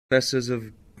Bessers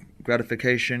of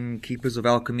gratification, keepers of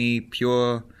alchemy,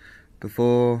 pure,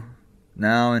 before,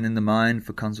 now and in the mind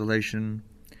for consolation.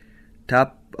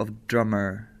 Tap of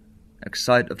drummer,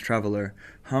 excite of traveller,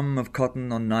 hum of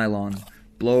cotton on nylon,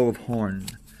 blow of horn,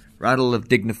 rattle of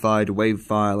dignified wave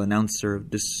file, announcer of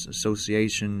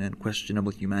disassociation and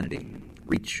questionable humanity,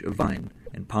 reach of vine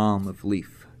and palm of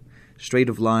leaf, straight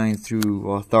of line through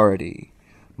authority,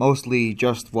 mostly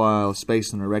just while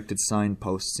space and erected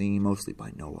signposts seen mostly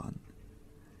by no one.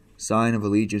 Sign of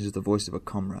allegiance is the voice of a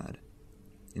comrade.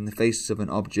 In the face of an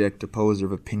object, opposer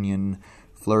of opinion,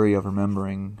 flurry of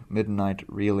remembering, midnight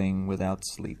reeling without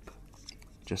sleep.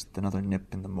 Just another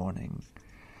nip in the morning.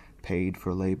 Paid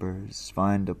for labors,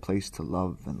 find a place to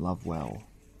love and love well.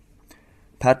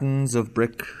 Patterns of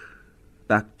brick,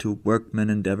 back to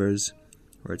workman endeavors,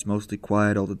 where it's mostly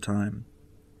quiet all the time.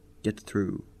 Get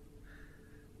through.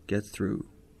 Get through.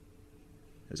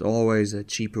 There's always a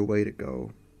cheaper way to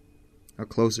go. A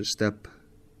closer step,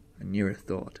 a nearer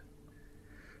thought.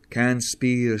 Can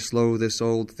speed or slow this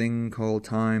old thing called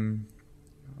time,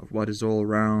 of what is all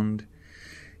around,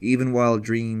 even while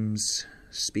dreams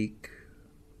speak.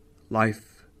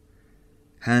 Life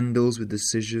handles with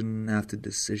decision after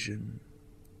decision.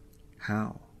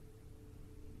 How?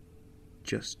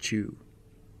 Just chew.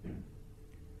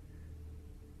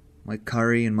 My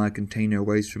curry in my container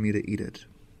waits for me to eat it.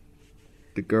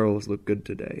 The girls look good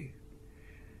today.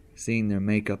 Seeing their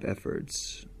makeup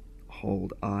efforts,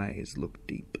 hold eyes look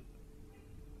deep.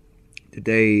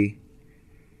 Today,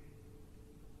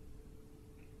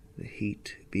 the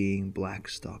heat being black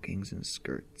stockings and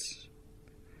skirts.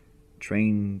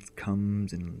 Train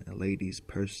comes and a lady's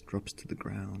purse drops to the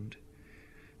ground,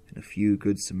 and a few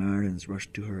good Samaritans rush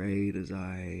to her aid as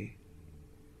I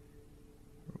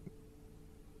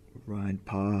ride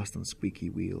past on squeaky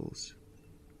wheels.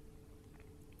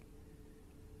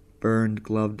 Burned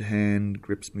gloved hand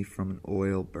grips me from an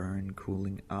oil burn,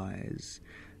 cooling eyes,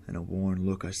 and a worn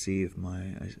look I see of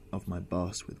my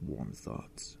boss with warm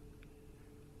thoughts.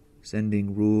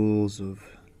 Sending rules of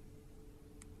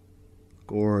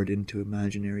gourd into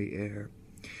imaginary air,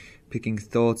 picking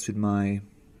thoughts with my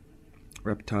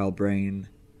reptile brain,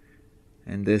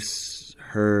 and this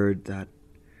herd that,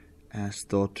 as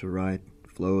thought to write,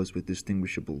 flows with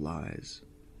distinguishable lies.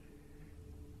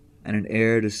 And an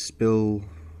air to spill,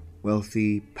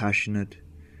 wealthy, passionate.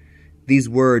 These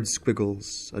words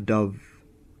squiggles, a dove.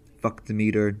 Fuck the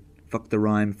meter, fuck the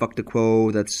rhyme, fuck the quo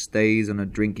that stays on a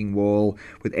drinking wall.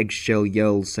 With eggshell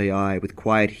yells, say I, with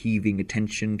quiet heaving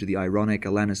attention to the ironic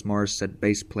Alanis Morissette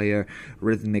bass player,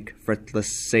 rhythmic, fretless,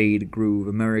 sade groove,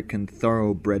 American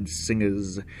thoroughbred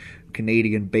singers,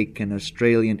 Canadian bacon,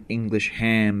 Australian English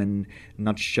ham, and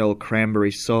nutshell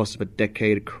cranberry sauce of a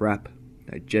decade of crap.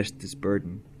 Digest this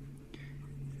burden.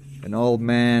 An old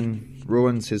man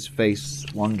ruins his face,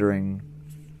 wondering,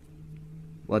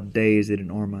 what day is it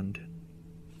in Ormond?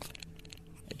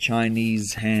 A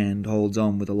Chinese hand holds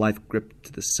on with a life grip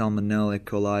to the salmonella E.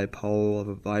 coli pole of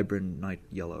a vibrant night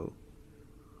yellow.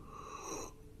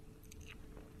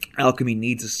 Alchemy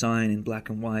needs a sign in black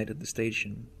and white at the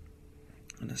station,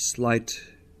 and a slight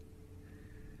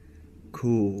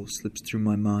cool slips through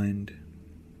my mind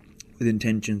with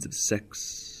intentions of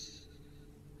sex.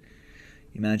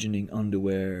 Imagining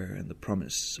underwear and the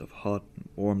promise of hot and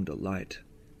warm delight.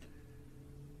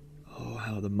 Oh,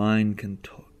 how the mind can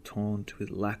taunt with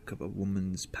lack of a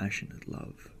woman's passionate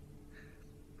love.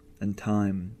 And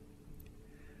time,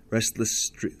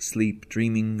 restless sleep,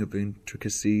 dreaming of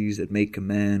intricacies that make a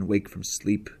man wake from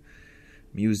sleep,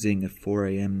 musing at 4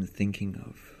 a.m. thinking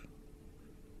of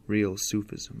real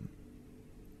Sufism.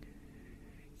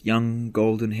 Young,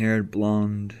 golden-haired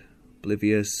blonde,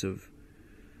 oblivious of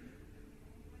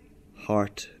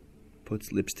heart,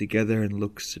 puts lips together and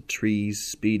looks at trees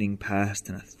speeding past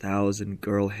and 1,000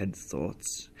 girl-head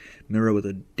thoughts, mirror with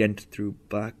a dent through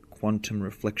black quantum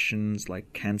reflections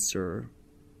like cancer,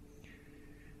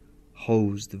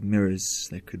 hosed of mirrors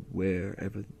that could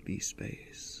wherever be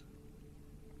space.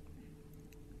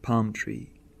 Palm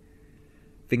tree,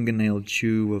 fingernail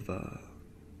chew of a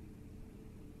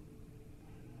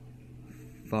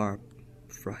far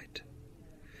fright.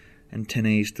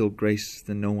 Antennae still grace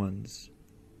the no one's,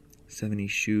 70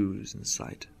 shoes in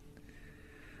sight.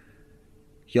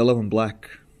 Yellow and black,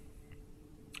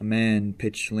 a man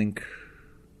pitch link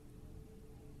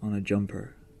on a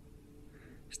jumper,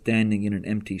 standing in an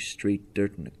empty street,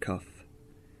 dirt in a cuff,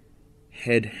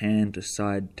 head hand to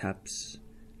side taps,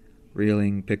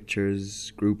 reeling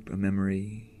pictures, group a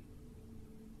memory,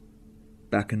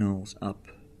 bacchanals up,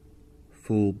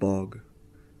 full bog,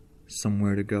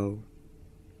 somewhere to go.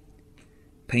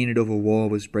 painted over wall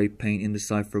with spray paint,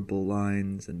 indecipherable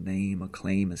lines, a name, a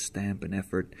claim, a stamp, an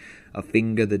effort, a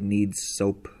finger that needs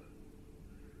soap,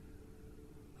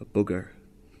 a booger,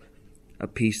 a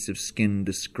piece of skin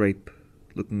to scrape,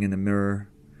 looking in a mirror,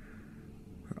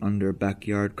 or under a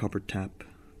backyard copper tap.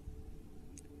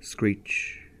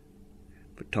 Screech,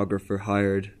 photographer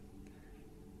hired.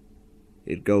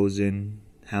 It goes in,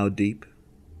 how deep?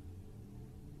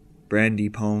 Brandy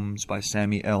poems by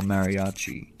Sammy el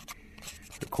Mariachi.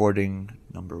 Recording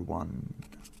number 1,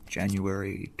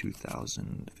 January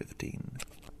 2015.